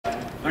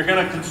They're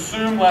going to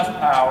consume less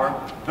power.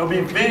 They'll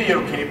be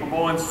video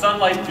capable and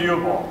sunlight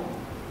viewable.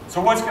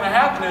 So what's going to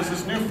happen is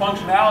this new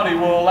functionality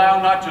will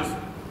allow not just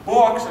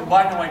books and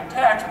black and white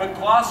text, but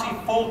glossy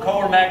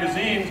full-color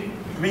magazines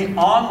to be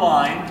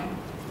online.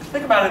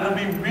 Think about it,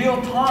 they'll be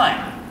real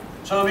time.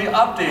 So they'll be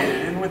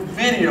updated and with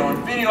video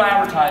and video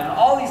advertising.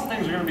 All these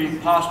things are going to be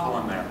possible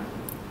in there.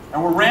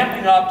 And we're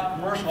ramping up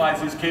to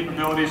commercialize these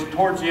capabilities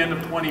towards the end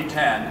of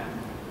 2010.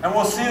 And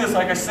we'll see this,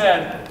 like I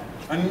said,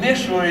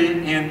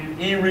 initially in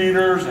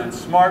e-readers and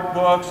smart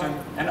books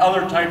and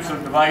other types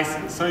of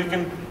devices. So you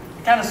can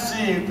kind of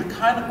see the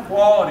kind of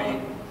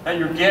quality that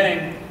you're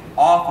getting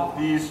off of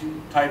these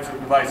types of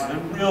devices.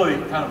 It's really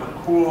kind of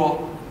a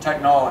cool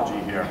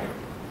technology here.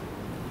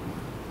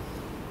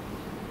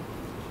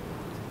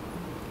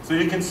 So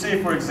you can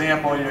see, for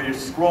example, you're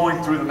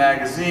scrolling through the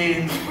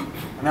magazines,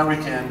 and then we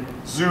can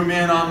zoom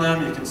in on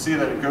them. You can see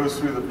that it goes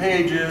through the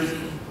pages.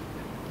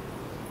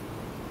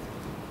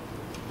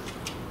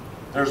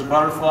 There's a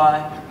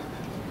butterfly.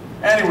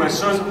 Anyway,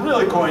 so it's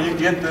really cool. You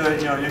get the,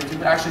 you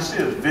can actually see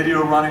the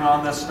video running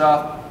on this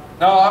stuff.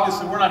 Now,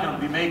 obviously, we're not going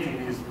to be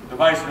making these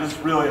devices. This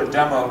is really a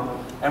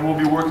demo, and we'll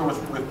be working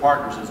with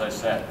partners, as I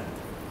said.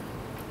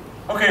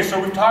 Okay,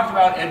 so we've talked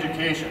about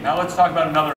education. Now let's talk about another